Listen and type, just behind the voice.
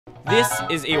This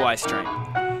is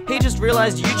Eystreem. He just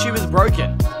realized YouTube is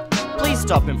broken. Please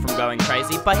stop him from going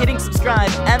crazy by hitting subscribe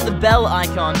and the bell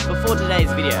icon before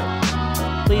today's video.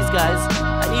 Please guys,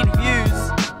 I need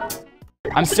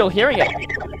views. I'm still hearing it.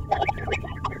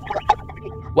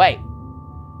 Wait.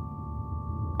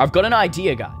 I've got an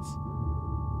idea, guys.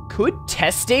 Could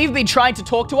Test Steve be trying to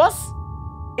talk to us?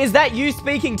 Is that you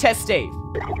speaking, Test Steve?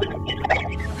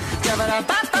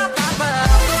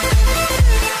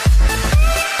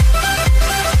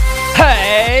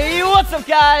 Hey, what's up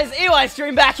guys?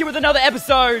 Eystreem back here with another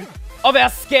episode of our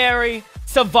scary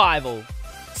survival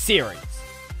series.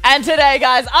 And today,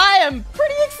 guys, I am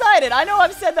pretty excited. I know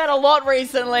I've said that a lot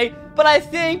recently, but I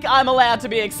think I'm allowed to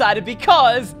be excited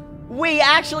because we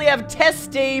actually have Test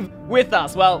Steve with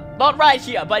us. Well, not right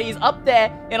here, but he's up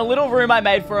there in a little room I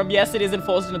made for him. Yes, it is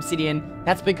enforced in obsidian.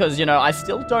 That's because, you know, I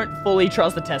still don't fully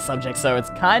trust the test subject, so it's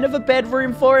kind of a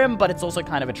bedroom for him, but it's also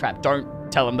kind of a trap. Don't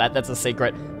tell him that. That's a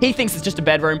secret. He thinks it's just a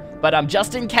bedroom, but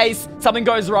just in case something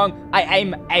goes wrong, I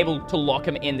am able to lock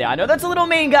him in there. I know that's a little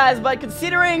mean, guys, but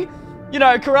considering, you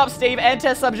know, Corrupt Steve and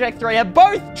Test Subject 3 have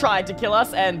both tried to kill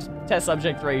us, and Test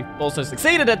Subject 3 also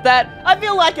succeeded at that, I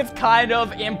feel like it's kind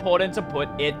of important to put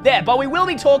it there. But we will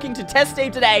be talking to Test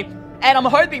Steve today, and I'm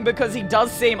hoping because he does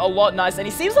seem a lot nice, and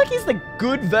he seems like he's the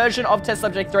good version of Test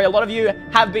Subject 3. A lot of you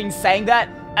have been saying that,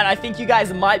 and I think you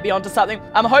guys might be onto something.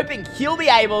 I'm hoping he'll be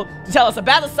able to tell us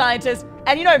about the scientist,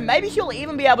 and, you know, maybe he'll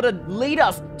even be able to lead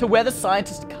us to where the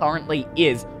scientist currently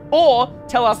is. Or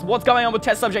tell us what's going on with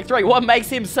Test Subject 3. What makes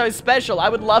him so special? I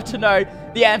would love to know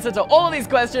the answer to all of these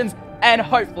questions, and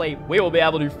hopefully we will be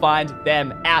able to find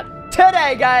them out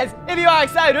today, guys. If you are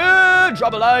excited,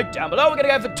 drop a like down below. We're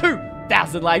going to go for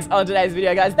 2,000 likes on today's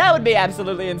video, guys. That would be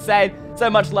absolutely insane. So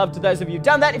much love to those of you who've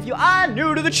done that. If you are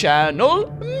new to the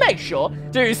channel, make sure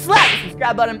to slap the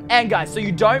subscribe button. And guys, so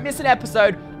you don't miss an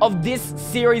episode of this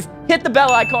series, hit the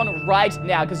bell icon right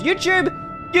now, because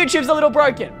YouTube's a little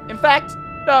broken. In fact,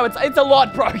 no, it's a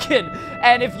lot broken.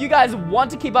 And if you guys want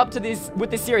to keep up to this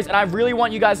with this series, and I really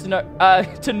want you guys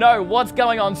to know what's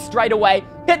going on straight away,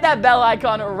 hit that bell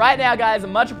icon right now, guys.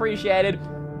 Much appreciated.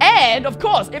 And of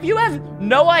course, if you have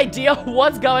no idea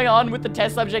what's going on with the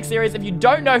Test Subject series, if you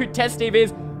don't know who Test Steve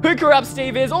is, who Corrupt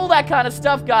Steve is, all that kind of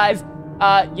stuff, guys,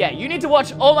 yeah, you need to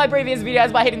watch all my previous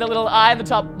videos by hitting the little eye in the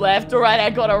top left or right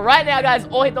hand corner right now, guys,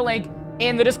 or hit the link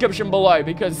in the description below,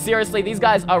 because seriously, these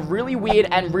guys are really weird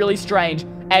and really strange,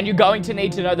 and you're going to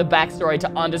need to know the backstory to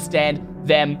understand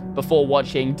them before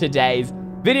watching today's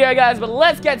video, guys. But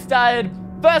let's get started.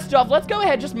 First off, let's go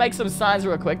ahead and just make some signs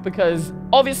real quick, because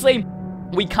obviously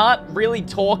we can't really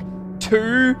talk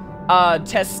to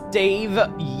Test Steve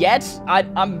yet.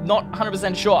 I'm not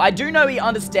 100% sure. I do know he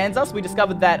understands us. We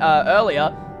discovered that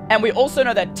earlier, and we also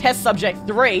know that Test Subject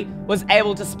 3 was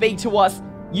able to speak to us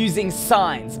using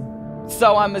signs.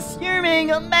 So I'm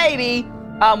assuming maybe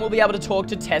we'll be able to talk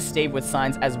to Test Steve with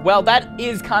signs as well. That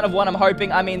is kind of what I'm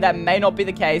hoping. I mean, that may not be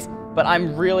the case, but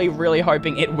I'm really, really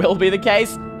hoping it will be the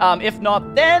case. If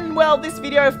not, then, well, this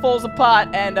video falls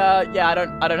apart, and yeah,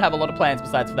 I don't have a lot of plans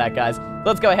besides for that, guys.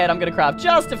 Let's go ahead. I'm gonna craft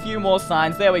just a few more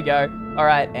signs. There we go. All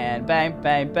right, and bang,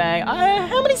 bang, bang.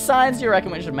 How many signs do you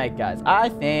reckon we should make, guys? I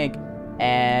think,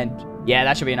 and yeah,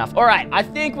 that should be enough. All right, I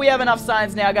think we have enough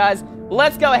signs now, guys.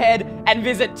 Let's go ahead and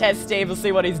visit Test Steve. We'll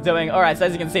see what he's doing. All right, so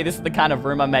as you can see, this is the kind of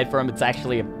room I made for him. It's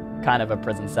actually kind of a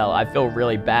prison cell. I feel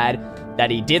really bad that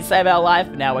he did save our life.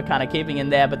 Now we're kind of keeping him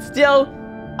there, but still,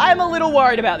 I'm a little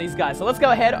worried about these guys. So let's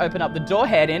go ahead, open up the door,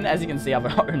 head in. As you can see, I've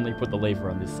only put the lever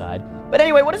on this side. But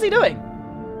anyway, what is he doing?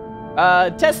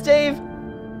 Test Steve.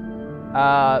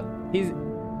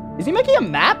 Is he making a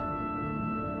map?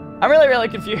 I'm really, really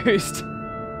confused.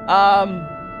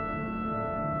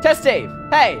 Test Steve.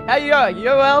 Hey, how you going? You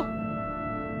going well?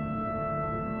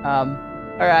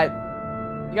 Alright.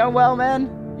 You going well,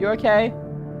 man? You okay?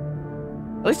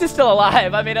 At least he's still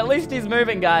alive. I mean, at least he's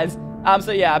moving, guys.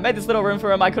 So yeah, I made this little room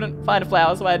for him. I couldn't find a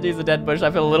flower, so I had to use a dead bush.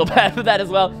 I feel a little bad for that as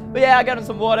well. But yeah, I got him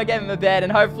some water, gave him a bed,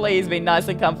 and hopefully he's been nice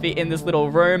and comfy in this little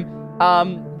room.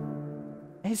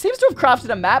 He seems to have crafted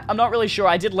a map. I'm not really sure.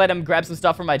 I did let him grab some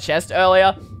stuff from my chest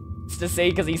earlier just to see,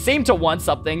 because he seemed to want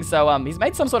something. So he's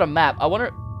made some sort of map. I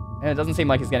wonder. It doesn't seem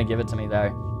like he's gonna give it to me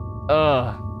though.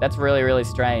 Ugh, that's really, really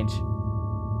strange.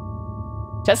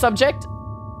 Test subject,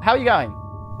 how are you going?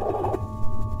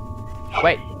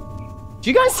 Wait, do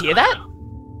you guys hear that?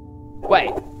 Wait.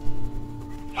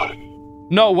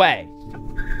 No way.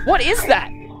 What is that?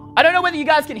 I don't know whether you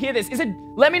guys can hear this.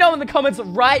 Let me know in the comments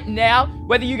right now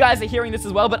whether you guys are hearing this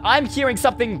as well, but I'm hearing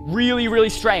something really,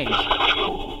 really strange.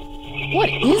 What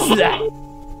is that?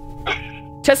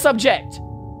 Test subject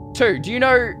 2, do you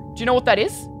know what that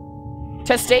is?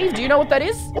 Test Steve, do you know what that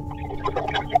is?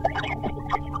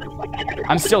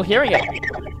 I'm still hearing it.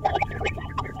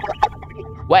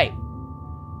 Wait.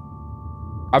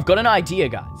 I've got an idea,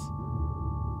 guys.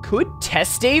 Could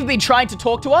Test Steve be trying to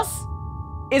talk to us?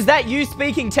 Is that you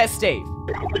speaking, Test Steve?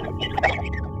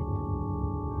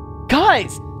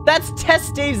 Guys, that's Test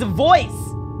Steve's voice.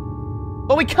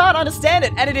 But we can't understand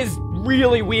it, and it is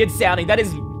really weird sounding. That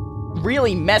is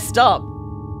really messed up.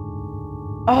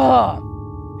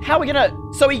 Oh, how are we gonna...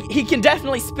 So he can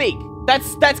definitely speak.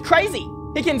 That's crazy.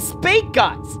 He can speak,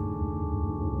 guys.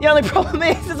 The only problem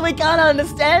is we can't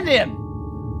understand him.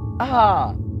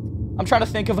 I'm trying to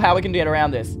think of how we can get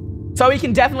around this. So he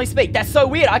can definitely speak. That's so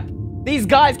weird. These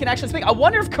guys can actually speak. I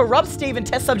wonder if Corrupt Steve and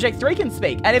Test Subject 3 can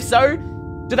speak. And if so,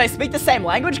 do they speak the same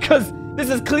language? Because this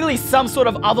is clearly some sort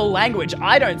of other language.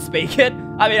 I don't speak it.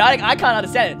 I mean, I can't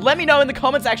understand it. Let me know in the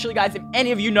comments, actually, guys, if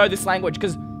any of you know this language,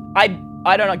 because I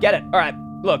don't get it. All right,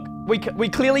 look, we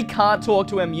clearly can't talk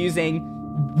to him using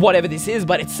whatever this is,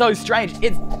 but it's so strange.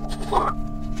 Look,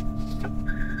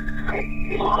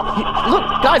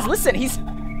 guys, listen. He's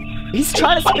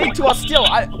trying to speak to us still.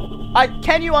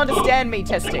 Can you understand me,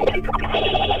 Testing?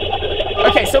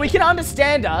 Okay, so he can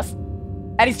understand us,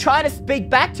 and he's trying to speak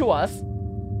back to us,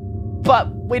 but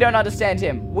we don't understand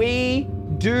him. We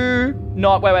do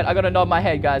not... Wait, I gotta nod my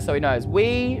head, guys, so he knows.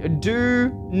 We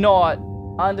do not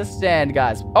understand,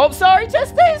 guys. Oh, sorry,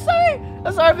 Testing, sorry.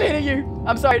 I'm sorry for hitting you.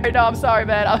 I'm sorry. No, I'm sorry,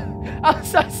 man. I'm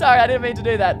so sorry. I didn't mean to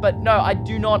do that, but no, I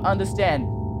do not understand.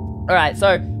 All right,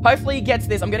 so hopefully he gets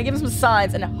this. I'm going to give him some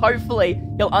signs, and hopefully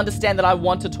he'll understand that I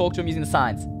want to talk to him using the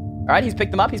signs. All right, he's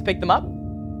picked them up.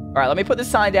 All right, let me put this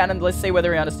sign down, and let's see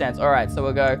whether he understands. All right, so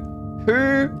we'll go,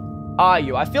 who are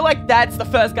you? I feel like that's the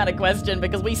first kind of question,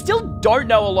 because we still don't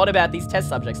know a lot about these test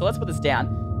subjects. So let's put this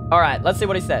down. All right, let's see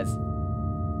what he says.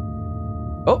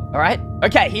 Oh, all right.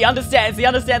 Okay, he understands. He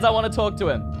understands I want to talk to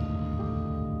him.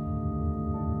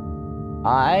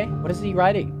 What is he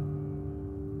writing?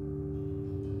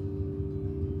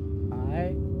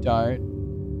 I don't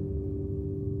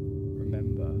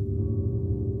remember.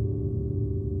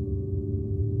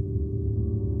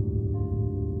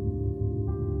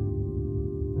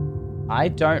 I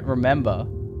don't remember.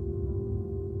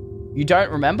 You don't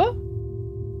remember?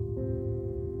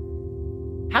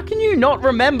 How can you not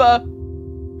remember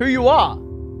who you are?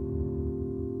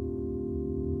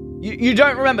 You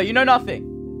don't remember. You know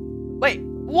nothing. Wait,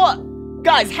 what?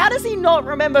 Guys, how does he not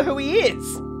remember who he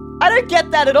is? I don't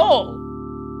get that at all.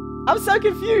 I'm so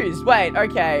confused. Wait,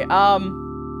 okay.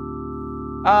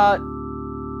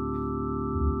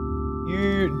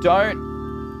 You don't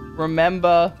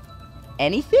remember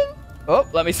anything? Oh,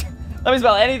 let me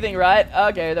spell anything right.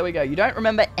 Okay, there we go. You don't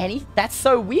remember any? That's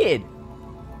so weird.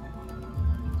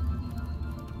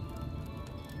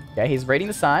 Okay, he's reading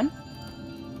the sign.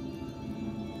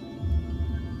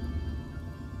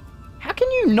 How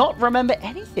can you not remember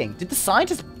anything? Did the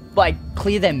scientists, like,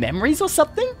 clear their memories or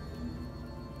something?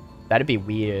 That'd be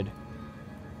weird.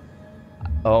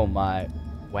 Oh my.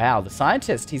 Wow, the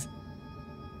scientist,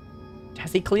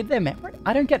 has he cleared their memory?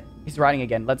 I don't get... He's writing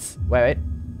again. Let's... Wait.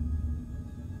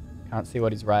 Can't see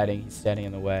what he's writing. He's standing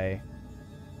in the way.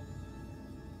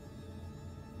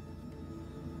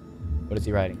 What is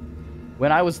he writing?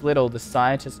 When I was little, the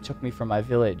scientist took me from my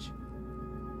village.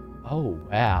 Oh,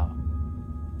 wow.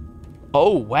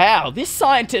 Oh, wow. This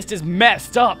scientist is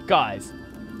messed up, guys.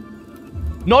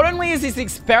 Not only is he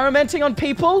experimenting on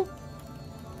people,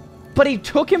 but he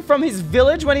took him from his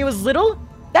village when he was little?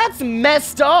 That's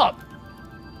messed up.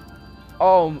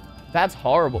 Oh, that's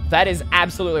horrible. That is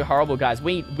absolutely horrible, guys.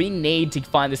 We need to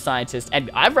find the scientist,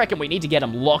 and I reckon we need to get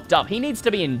him locked up. He needs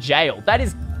to be in jail. That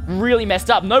is really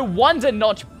messed up. No wonder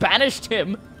Notch banished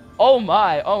him. Oh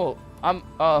my. Oh,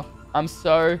 I'm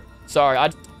so sorry.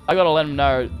 I gotta let him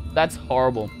know. That's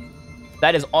horrible.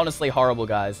 That is honestly horrible,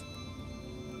 guys.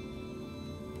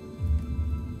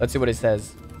 Let's see what he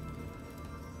says.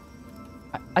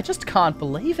 I just can't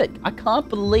believe it. I can't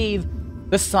believe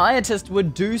the scientist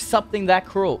would do something that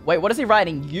cruel. Wait, what is he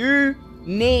writing? You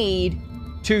need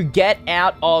to get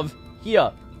out of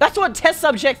here. That's what test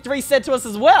subject 3 said to us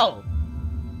as well.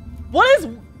 What is...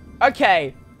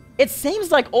 Okay. It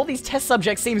seems like all these test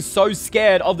subjects seem so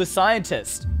scared of the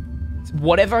scientist.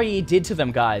 Whatever he did to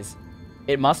them, guys,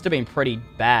 it must have been pretty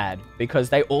bad because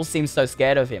they all seem so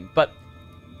scared of him. But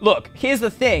look, here's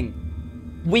the thing.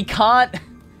 We can't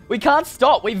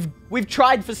stop. We've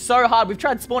tried for so hard. We've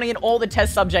tried spawning in all the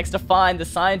test subjects to find the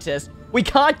scientist. We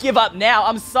can't give up now.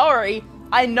 I'm sorry.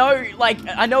 I know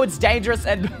it's dangerous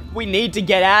and we need to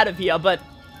get out of here, but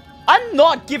I'm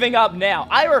not giving up now.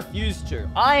 I refuse to.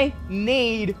 I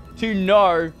need to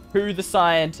know who the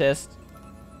scientist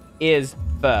is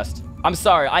first? I'm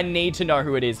sorry. I need to know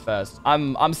who it is first.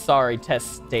 I'm sorry,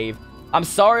 Test Steve. I'm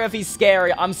sorry if he's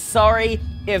scary. I'm sorry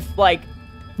if, like...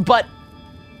 But,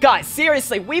 guys,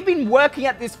 seriously, we've been working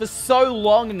at this for so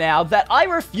long now that I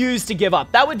refuse to give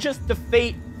up. That would just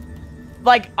defeat...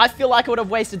 Like, I feel like I would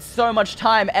have wasted so much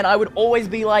time, and I would always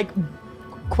be, like,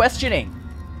 questioning.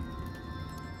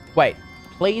 Wait,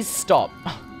 please stop.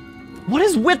 What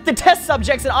is with the test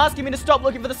subjects and asking me to stop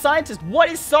looking for the scientist? What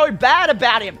is so bad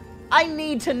about him? I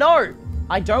need to know.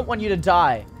 I don't want you to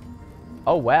die.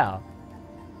 Oh, wow.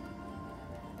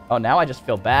 Oh, now I just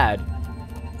feel bad.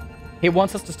 He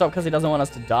wants us to stop because he doesn't want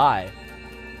us to die.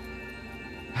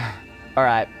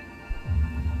 Alright.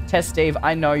 Test Steve,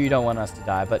 I know you don't want us to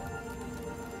die, but...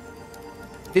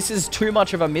 This is too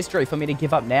much of a mystery for me to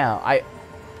give up now.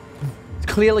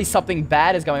 Clearly something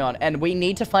bad is going on, and we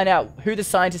need to find out who the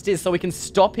scientist is so we can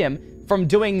stop him from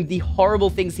doing the horrible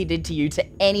things he did to you to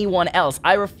anyone else.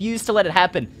 I refuse to let it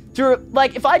happen.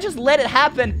 Like, if I just let it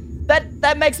happen,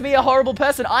 that makes me a horrible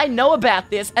person. I know about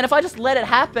this, and if I just let it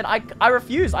happen, I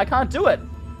refuse. I can't do it.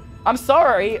 I'm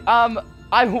sorry.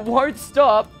 I won't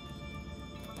stop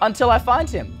until I find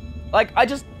him. Like,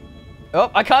 Oh,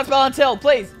 I can't spell until,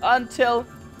 please. Until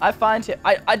I find him.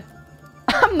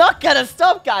 I'm not gonna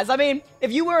stop, guys. I mean,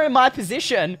 if you were in my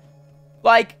position,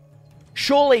 like,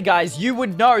 surely, guys, you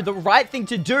would know the right thing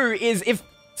to do is if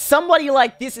somebody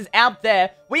like this is out there,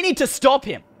 we need to stop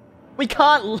him. We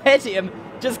can't let him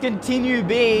just continue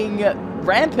being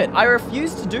rampant. I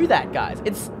refuse to do that, guys.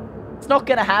 It's not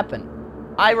gonna happen.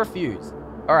 I refuse.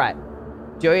 All right.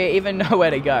 Do you even know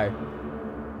where to go?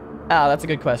 Oh, that's a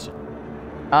good question.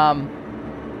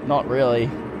 Not really.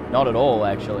 Not at all,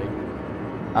 actually.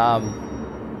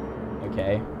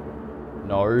 Okay.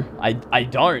 No, I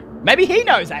don't. Maybe he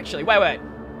knows, actually. Wait.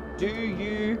 Do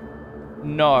you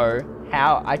know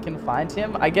how I can find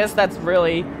him? I guess that's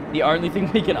really the only thing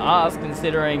we can ask,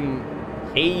 considering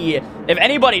if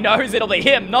anybody knows, it'll be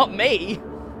him, not me.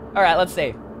 All right, let's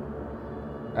see.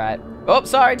 All right. Oh,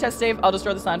 sorry, Test Steve. I'll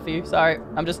destroy the sign for you. Sorry.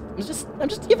 I'm just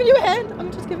giving you a hand.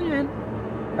 I'm just giving you a hand.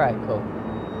 All right, cool.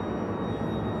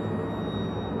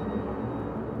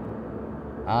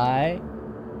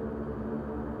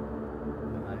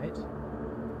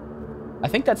 I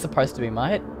think that's supposed to be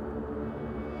might.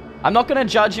 I'm not going to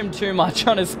judge him too much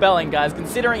on his spelling, guys,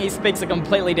 considering he speaks a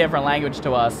completely different language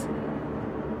to us.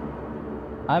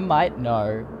 I might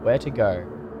know where to go,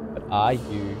 but are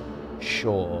you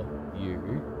sure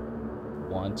you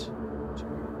want to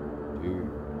do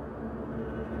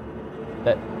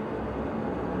that?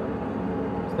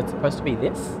 Is that supposed to be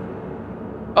this?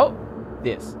 Oh,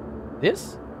 this.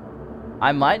 This?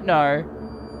 I might know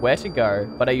where to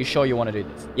go, but are you sure you want to do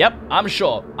this? Yep, I'm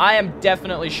sure. I am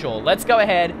definitely sure. Let's go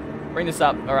ahead, bring this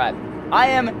up. All right. I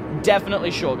am definitely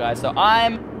sure, guys. So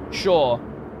I'm sure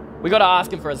we got to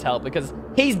ask him for his help because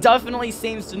he definitely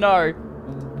seems to know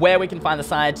where we can find the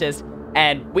scientist,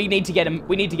 and we need to get him.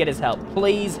 We need to get his help.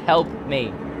 Please help me.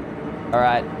 All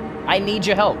right. I need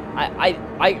your help.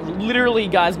 I literally,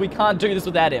 guys, we can't do this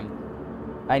without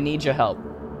him. I need your help.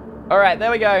 All right,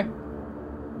 there we go.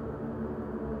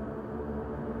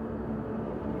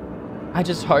 I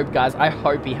just hope, guys, I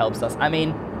hope he helps us. I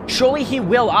mean, surely he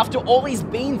will. After all he's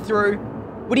been through,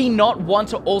 would he not want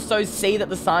to also see that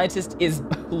the scientist is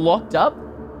locked up?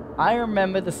 I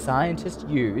remember the scientist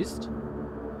used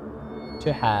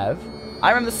to have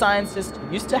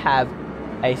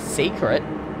a secret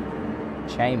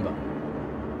chamber.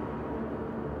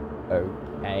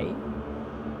 Okay.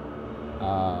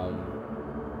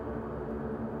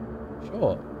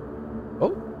 Sure.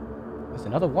 Oh, there's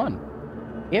another one.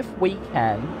 If we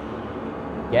can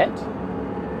get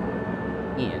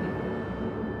in,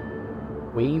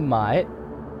 we might...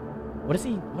 What is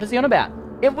he on about?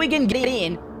 If we can get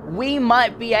in, we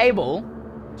might be able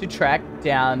to track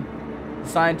down the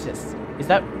scientists. Is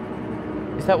that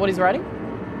what he's writing?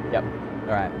 Yep.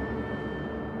 Alright.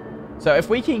 So if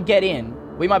we can get in,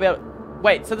 we might be able...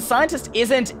 Wait, so the scientist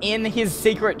isn't in his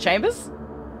secret chambers?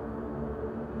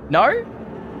 No?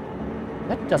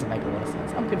 That doesn't make a lot of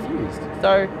sense. I'm confused.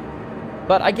 So,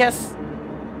 but I guess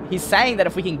he's saying that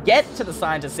if we can get to the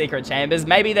scientist's secret chambers,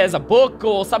 maybe there's a book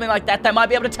or something like that that might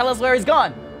be able to tell us where he's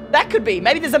gone. That could be.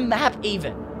 Maybe there's a map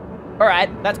even. All right,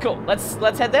 that's cool. Let's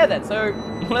head there then. So,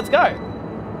 let's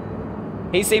go.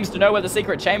 He seems to know where the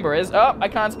secret chamber is. Oh, I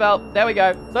can't spell. There we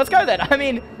go. So let's go then. I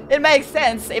mean, it makes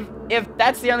sense. If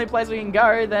that's the only place we can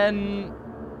go, then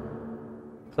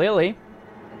clearly.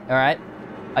 All right.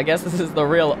 I guess this is the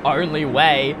real only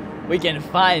way we can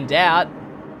find out.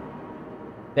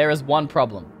 There is one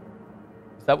problem.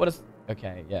 Is that what it's...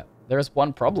 Okay, yeah. There is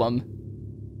one problem.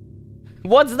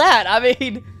 What's that? I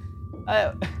mean,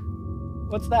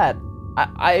 What's that?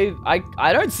 I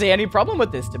don't see any problem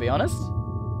with this, to be honest.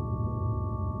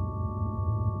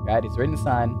 Right, he's reading the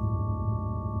sign.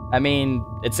 I mean,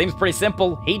 it seems pretty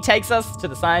simple. He takes us to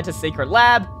the scientist's secret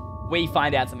lab. We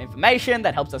find out some information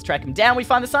that helps us track him down. We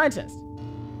find the scientist.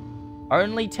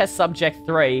 Only test subject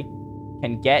 3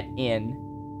 can get in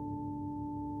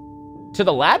to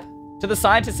the lab? To the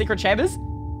scientist's secret chambers?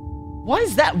 Why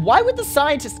is that? Why would the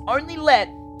scientist only let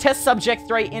test subject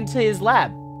 3 into his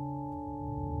lab?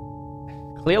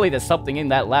 Clearly there's something in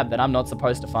that lab that I'm not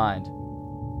supposed to find.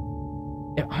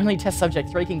 If only test subject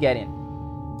 3 can get in.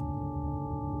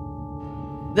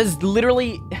 There's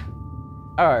literally...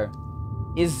 Oh.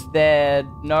 Is there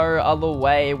no other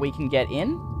way we can get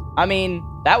in? I mean,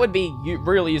 that would be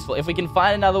really useful. If we can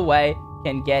find another way,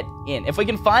 can get in. If we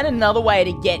can find another way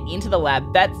to get into the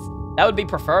lab, that would be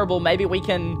preferable. Maybe we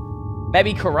can...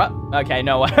 Maybe Corrupt... Okay,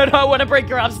 no, I don't want to bring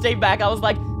Corrupt Steve back. I was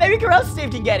like, maybe Corrupt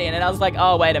Steve can get in. And I was like,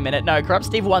 oh, wait a minute. No, Corrupt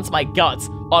Steve wants my guts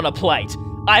on a plate.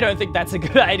 I don't think that's a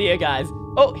good idea, guys.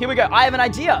 Oh, here we go. I have an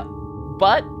idea.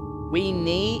 But we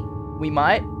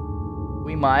might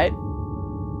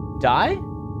die?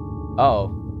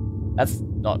 Oh, that's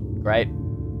not great.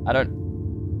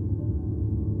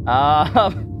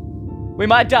 We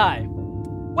might die.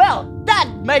 Well, that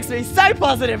makes me so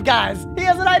positive, guys. He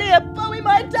has an idea, but we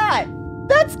might die.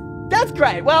 That's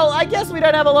great. Well, I guess we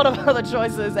don't have a lot of other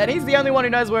choices, and he's the only one who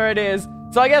knows where it is.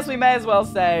 So I guess we may as well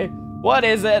say, what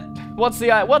is it?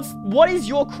 What is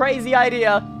your crazy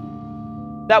idea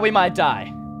that we might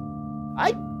die?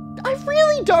 I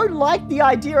really don't like the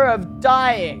idea of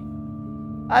dying.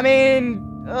 I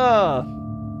mean,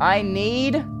 I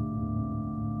need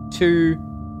to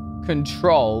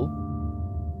control...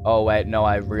 Oh, wait, no,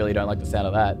 I really don't like the sound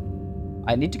of that.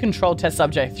 I need to control test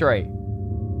subject 3.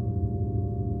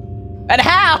 And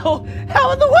how?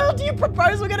 How in the world do you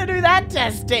propose we're going to do that,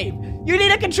 test Steve? You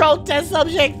need to control test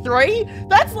subject 3?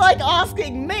 That's like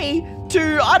asking me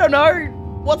to, I don't know,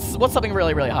 what's something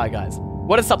really, really hard, guys?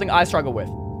 What is something I struggle with?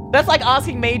 That's like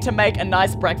asking me to make a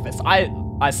nice breakfast. I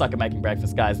suck at making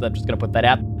breakfast, guys. I'm just going to put that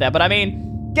out there. But I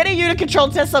mean, getting you to control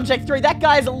test subject 3, that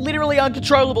guy is literally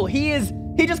uncontrollable. He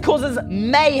just causes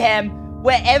mayhem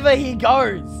wherever he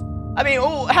goes. I mean,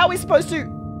 how are we supposed to...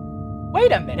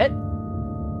 Wait a minute.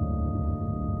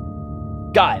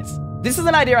 Guys, this is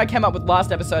an idea I came up with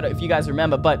last episode, if you guys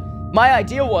remember, but my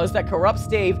idea was that Corrupt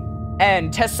Steve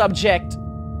and Test Subject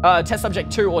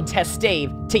 2 or Test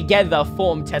Steve together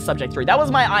form Test Subject 3. That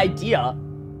was my idea,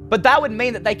 but that would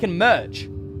mean that they can merge.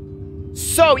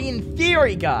 So, in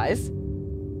theory, guys,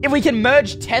 if we can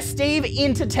merge Test Steve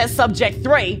into Test Subject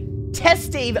 3, Test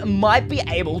Steve might be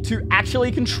able to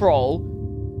actually control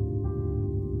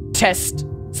Test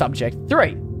Subject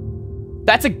 3.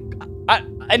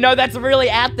 I know that's really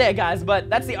out there, guys, but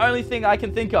that's the only thing I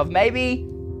can think of. Maybe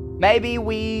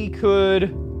we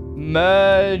could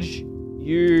merge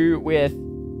you with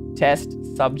Test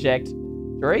Subject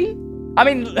 3? I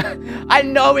mean, I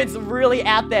know it's really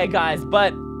out there, guys,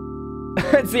 but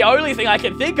it's the only thing I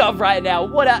can think of right now.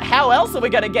 How else are we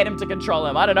going to get him to control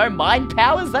him? I don't know, mind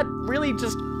powers? That really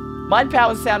just... Mind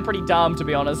powers sound pretty dumb, to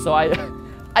be honest, so I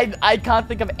can't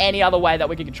think of any other way that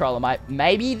we could control him.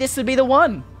 Maybe this would be the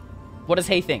one. What does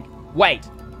he think? Wait,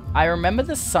 I remember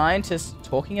the scientist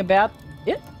talking about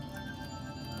it?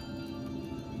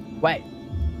 Wait.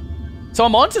 So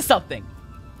I'm onto something.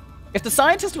 If the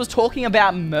scientist was talking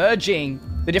about merging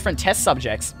the different test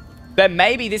subjects, then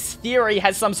maybe this theory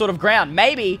has some sort of ground.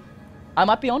 Maybe I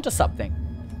might be onto something.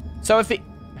 So if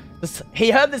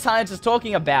he heard the scientist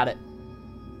talking about it.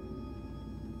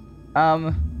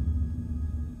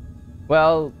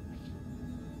 Well,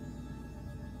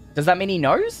 does that mean he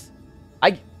knows?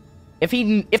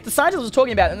 If the scientist was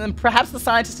talking about it, then perhaps the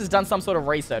scientist has done some sort of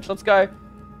research. Let's go.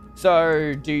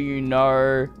 So, do you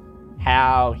know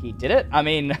how he did it? I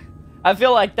mean, I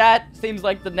feel like that seems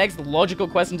like the next logical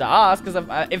question to ask, because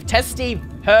if Test Steve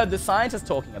heard the scientist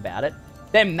talking about it,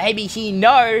 then maybe he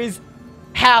knows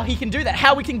how he can do that,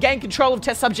 how we can gain control of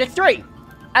Test Subject 3.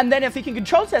 And then if he can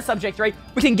control Test Subject 3,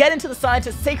 we can get into the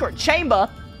scientist's secret chamber,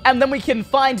 and then we can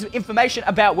find information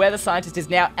about where the scientist is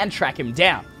now and track him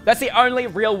down. That's the only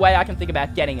real way I can think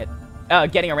about getting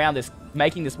around this,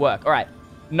 making this work. All right.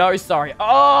 No, sorry.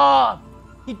 Oh,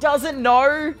 he doesn't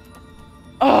know.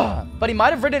 Oh, but he might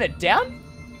have written it down.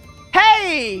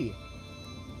 Hey,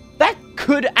 that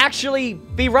could actually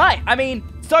be right. I mean,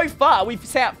 so far we've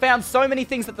found so many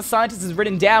things that the scientist has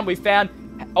written down. We found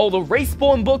all the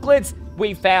respawn booklets.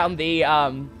 We found the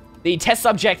Test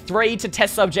Subject 3 to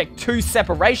Test Subject 2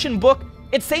 separation book.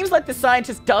 It seems like the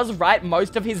scientist does write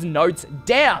most of his notes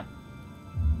down.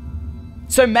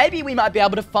 So maybe we might be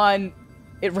able to find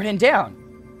it written down.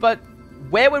 But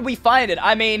where would we find it?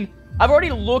 I mean, I've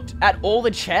already looked at all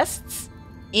the chests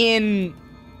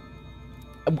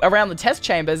around the test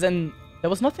chambers, and there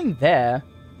was nothing there.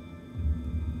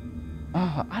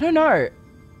 I don't know.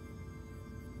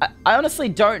 I honestly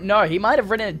don't know. He might have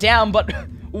written it down, but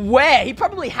where? He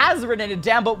probably has written it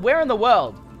down, but where in the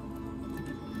world?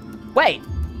 Wait.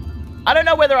 I don't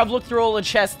know whether I've looked through all the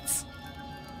chests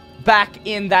back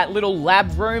in that little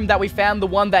lab room that we found, the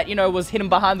one that, you know, was hidden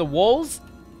behind the walls.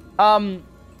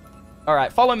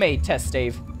 Alright, follow me, Test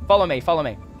Steve. Follow me, follow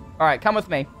me. Alright, come with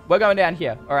me. We're going down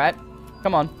here, alright?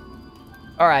 Come on.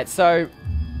 Alright, so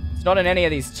it's not in any of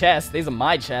these chests. These are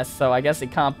my chests, so I guess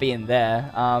it can't be in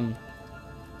there.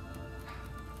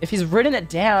 If he's written it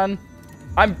down,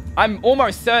 I'm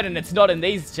almost certain it's not in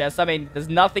these chests. I mean, there's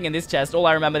nothing in this chest. All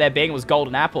I remember there being was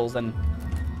golden apples. And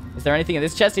is there anything in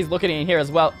this chest? He's looking in here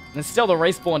as well. There's still the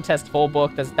Respawn Test 4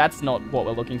 book. That's not what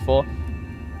we're looking for.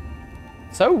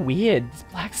 So weird. This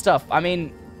black stuff. I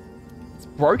mean, it's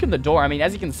broken the door. I mean,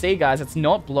 as you can see, guys, it's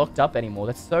not blocked up anymore.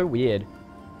 That's so weird.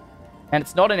 And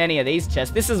it's not in any of these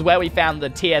chests. This is where we found the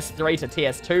TS3 to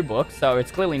TS2 book, so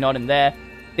it's clearly not in there.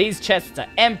 These chests are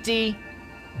empty.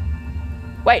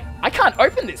 Wait, I can't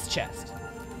open this chest.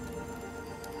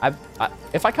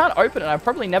 If I can't open it, I've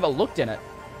probably never looked in it.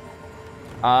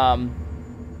 Why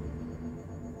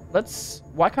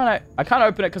can't I can't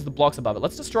open it because the block's above it.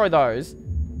 Let's destroy those.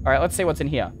 All right, let's see what's in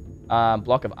here.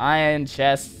 Block of iron,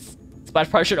 chests, splash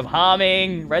potion of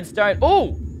harming, redstone.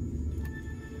 Ooh!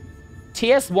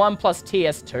 TS1 plus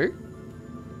TS2?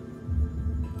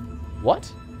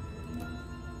 What?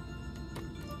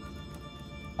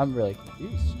 I'm really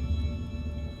confused.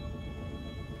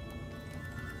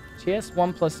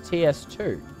 TS1 plus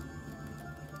TS2.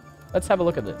 Let's have a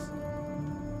look at this.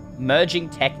 Merging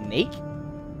technique?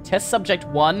 Test subject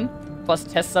 1 plus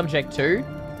test subject 2?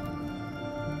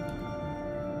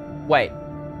 Wait.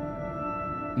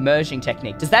 Merging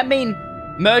technique. Does that mean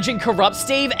merging Corrupt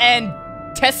Steve and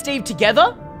Test Steve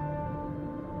together?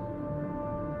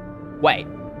 Wait.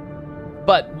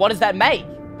 But what does that make?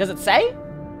 Does it say?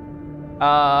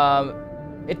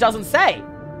 It doesn't say.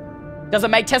 Does it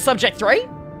make test subject 3?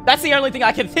 That's the only thing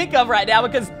I can think of right now,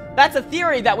 because that's a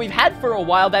theory that we've had for a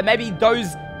while, that maybe those,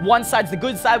 one side's the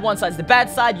good side, one side's the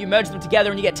bad side, you merge them together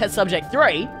and you get test subject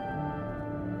 3.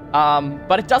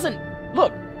 But it doesn't,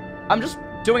 look, I'm just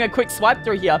doing a quick swipe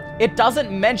through here. It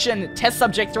doesn't mention test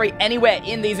subject 3 anywhere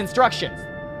in these instructions.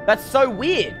 That's so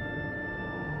weird.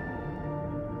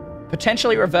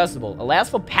 Potentially reversible.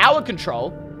 Allows for power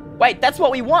control. Wait, that's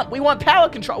what we want. We want power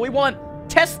control. We want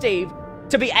Test Steve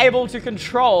to be able to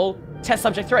control test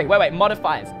subject 3. Wait,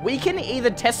 modifiers. We can either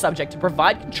test subject to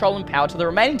provide control and power to the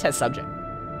remaining test subject.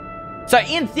 So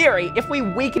in theory, if we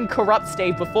weaken Corrupt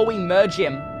Steve before we merge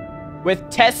him with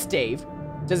Test Steve,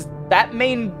 does that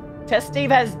mean Test Steve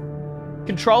has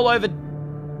control over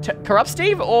Corrupt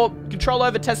Steve or control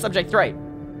over test subject 3?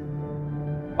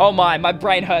 Oh my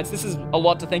brain hurts. This is a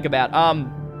lot to think about.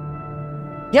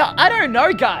 Yeah, I don't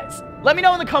know, guys. Let me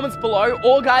know in the comments below,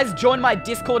 or guys, join my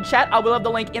Discord chat. I will have the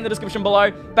link in the description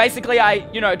below. Basically, I,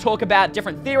 talk about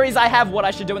different theories I have, what I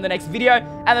should do in the next video,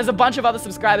 and there's a bunch of other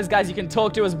subscribers, guys, you can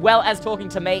talk to, as well as talking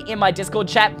to me in my Discord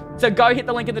chat. So go hit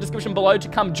the link in the description below to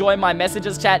come join my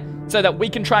messages chat, so that we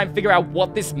can try and figure out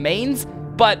what this means.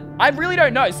 But I really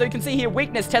don't know. So you can see here,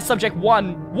 weakness, test subject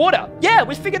 1, water. Yeah,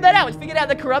 we figured that out. We figured out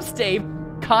that Corrupt Steve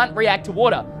can't react to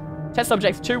water. Test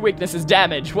subject 2 weakness is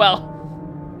damage. Well,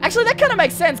 actually, that kind of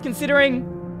makes sense,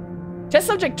 considering test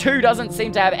subject 2 doesn't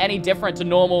seem to have any different to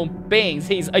normal beings.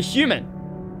 He's a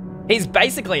human. He's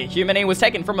basically a human. He was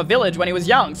taken from a village when he was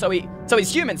young, so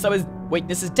he's human, so his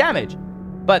weakness is damage.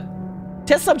 But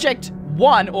test subject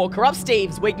 1, or Corrupt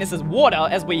Steve's weakness is water,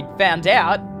 as we found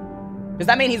out. Does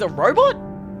that mean he's a robot?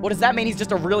 Or does that mean he's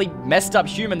just a really messed up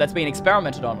human that's been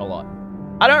experimented on a lot?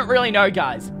 I don't really know,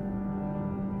 guys.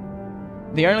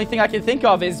 The only thing I can think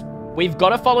of is we've got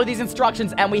to follow these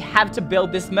instructions, and we have to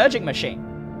build this merging machine.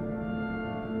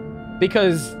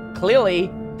 Because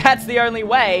clearly, that's the only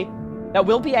way that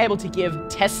we'll be able to give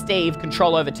Test Steve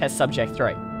control over test subject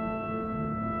 3.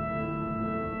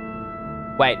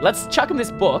 Wait, let's chuck him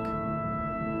this book.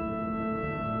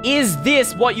 Is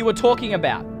this what you were talking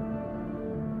about?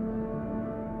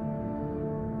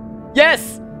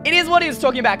 Yes, it is what he was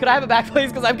talking about. Could I have it back,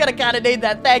 please? Because I'm going to kind of need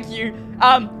that. Thank you.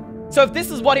 So if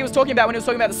this is what he was talking about when he was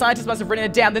talking about the scientists must have written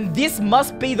it down, then this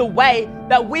must be the way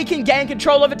that we can gain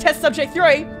control over test subject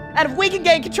 3. And if we can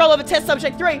gain control over test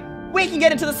subject 3, we can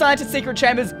get into the scientist's secret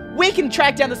chambers, we can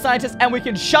track down the scientists, and we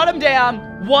can shut them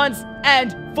down once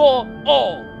and for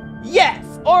all. Yes!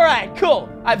 Alright, cool.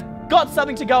 I've got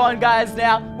something to go on, guys,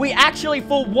 now. We actually,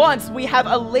 for once, we have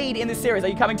a lead in this series. Are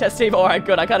you coming, Test Steve? All right,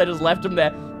 good. I kind of just left him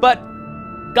there. But,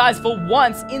 guys, for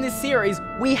once in this series,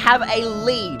 we have a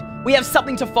lead. We have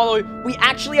something to follow. We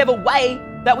actually have a way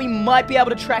that we might be able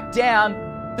to track down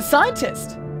the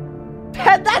scientist.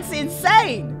 That's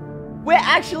insane. We're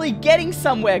actually getting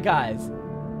somewhere, guys.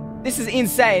 This is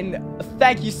insane.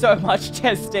 Thank you so much,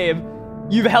 Test Steve.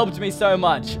 You've helped me so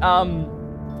much.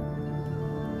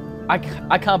 I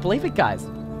can't believe it, guys.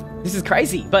 This is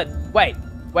crazy. But wait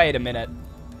a minute.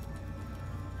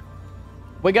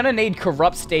 We're gonna need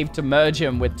Corrupt Steve to merge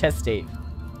him with Test Steve.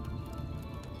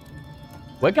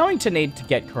 We're going to need to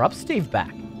get Corrupt Steve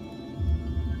back.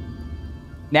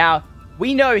 Now,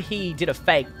 we know he did a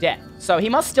fake death, so he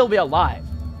must still be alive.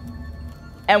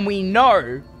 And we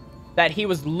know that he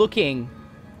was looking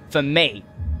for me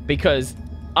because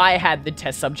I had the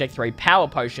Test Subject 3 Power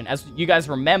Potion. As you guys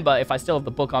remember, if I still have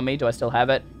the book on me, do I still have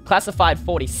it? Classified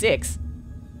 46.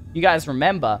 You guys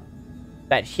remember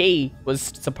that he was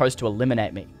supposed to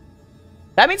eliminate me.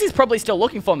 That means he's probably still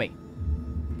looking for me.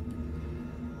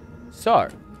 So,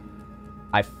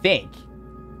 I think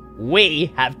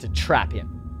we have to trap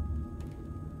him.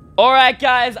 Alright,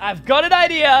 guys, I've got an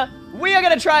idea. We are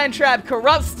going to try and trap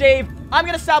Corrupt Steve. I'm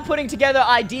going to start putting together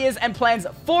ideas and plans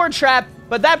for a trap.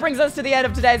 But that brings us to the end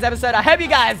of today's episode. I hope you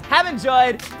guys have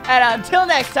enjoyed. And until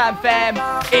next time, fam,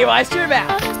 Eystreem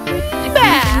out.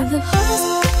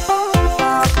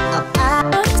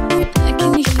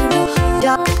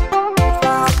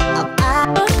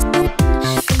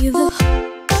 Bye.